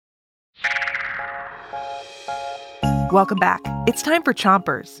Welcome back. It's time for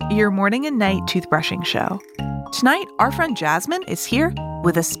Chompers, your morning and night toothbrushing show. Tonight, our friend Jasmine is here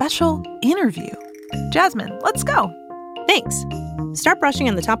with a special interview. Jasmine, let's go. Thanks. Start brushing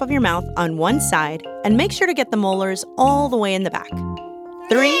on the top of your mouth on one side and make sure to get the molars all the way in the back.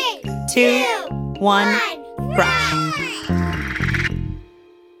 3, 2, 1, brush.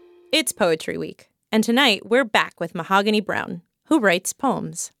 It's Poetry Week, and tonight we're back with Mahogany Browne, who writes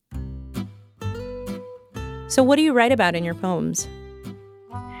poems. So what do you write about in your poems?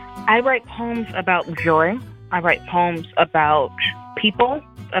 I write poems about joy. I write poems about people,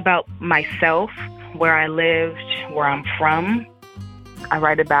 about myself, where I lived, where I'm from. I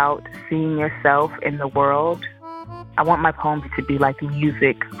write about seeing yourself in the world. I want my poems to be like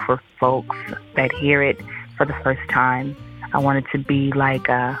music for folks that hear it for the first time. I want it to be like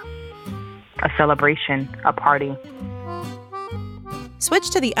a celebration, a party. Switch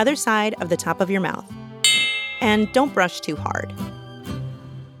to the other side of the top of your mouth. And don't brush too hard.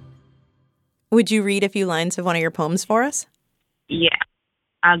 Would you read a few lines of one of your poems for us? Yeah.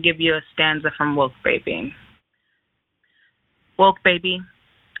 I'll give you a stanza from Woke Baby. Woke Baby,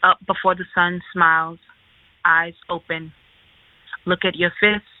 up before the sun smiles, eyes open. Look at your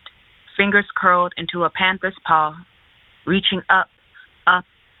fist, fingers curled into a panther's paw, reaching up, up,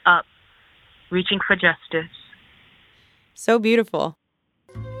 up, reaching for justice. So beautiful.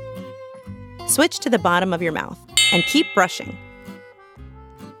 Switch to the bottom of your mouth and keep brushing.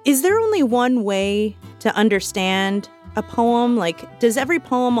 Is there only one way to understand a poem? Like, does every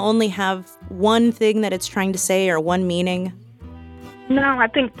poem only have one thing that it's trying to say or one meaning? No, I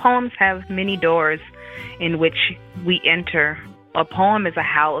think poems have many doors in which we enter. A poem is a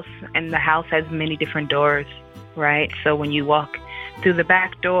house, and the house has many different doors, right? So when you walk through the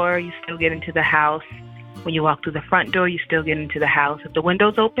back door, you still get into the house. When you walk through the front door, you still get into the house. If the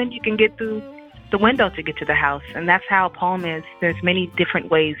window's open, you can get through the window to get to the house. And that's how a poem is. There's many different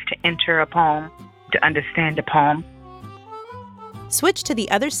ways to enter a poem, to understand a poem. Switch to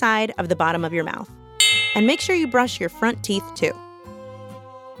the other side of the bottom of your mouth. And make sure you brush your front teeth too.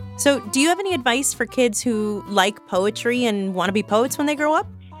 So, do you have any advice for kids who like poetry and want to be poets when they grow up?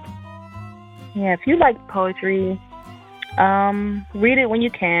 Yeah, if you like poetry, read it when you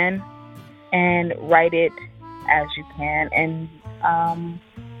can and write it as you can. And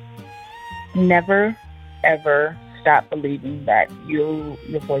never, ever stop believing that your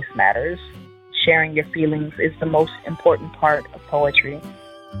voice matters. Sharing your feelings is the most important part of poetry.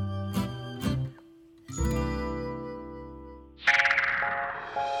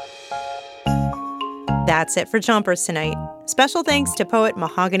 That's it for Chompers tonight. Special thanks to poet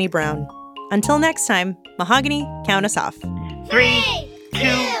Mahogany Browne. Until next time, Mahogany, count us off. 3, 2,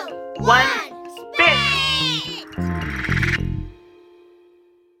 1, spit!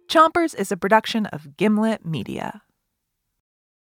 Chompers is a production of Gimlet Media.